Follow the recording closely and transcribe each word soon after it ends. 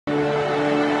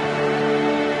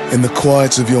In the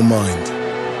quiet of your mind,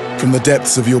 from the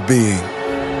depths of your being,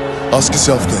 ask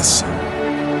yourself this: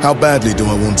 how badly do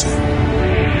I want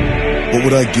it? What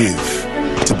would I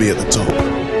give to be at the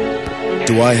top?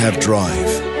 Do I have drive?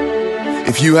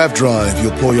 If you have drive,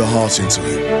 you'll pour your heart into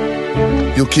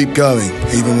it. You'll keep going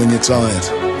even when you're tired.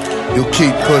 You'll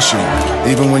keep pushing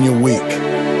even when you're weak.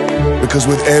 Because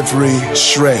with every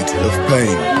shred of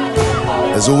pain,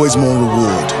 there's always more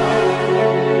reward.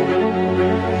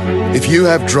 If you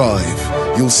have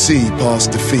drive, you'll see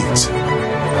past defeat.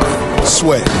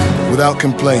 Sweat without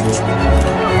complaint.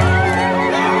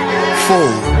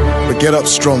 Fall, but get up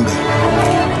stronger.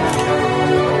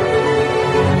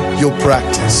 You'll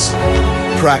practice,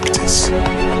 practice,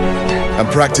 and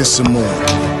practice some more.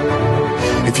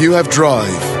 If you have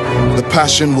drive, the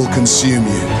passion will consume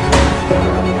you.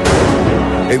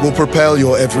 It will propel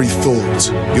your every thought,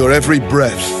 your every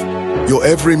breath, your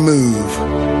every move.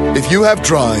 If you have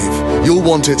drive, you'll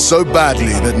want it so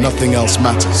badly that nothing else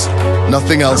matters.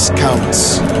 Nothing else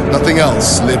counts. Nothing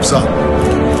else lives up.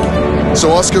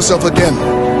 So ask yourself again,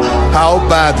 how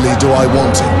badly do I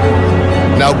want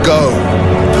it? Now go,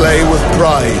 play with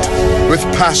pride, with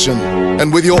passion,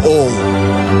 and with your all.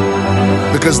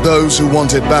 Because those who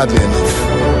want it badly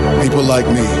enough, people like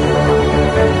me,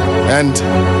 and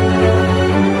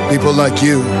people like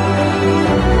you,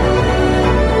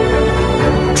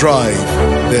 drive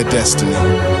their destiny.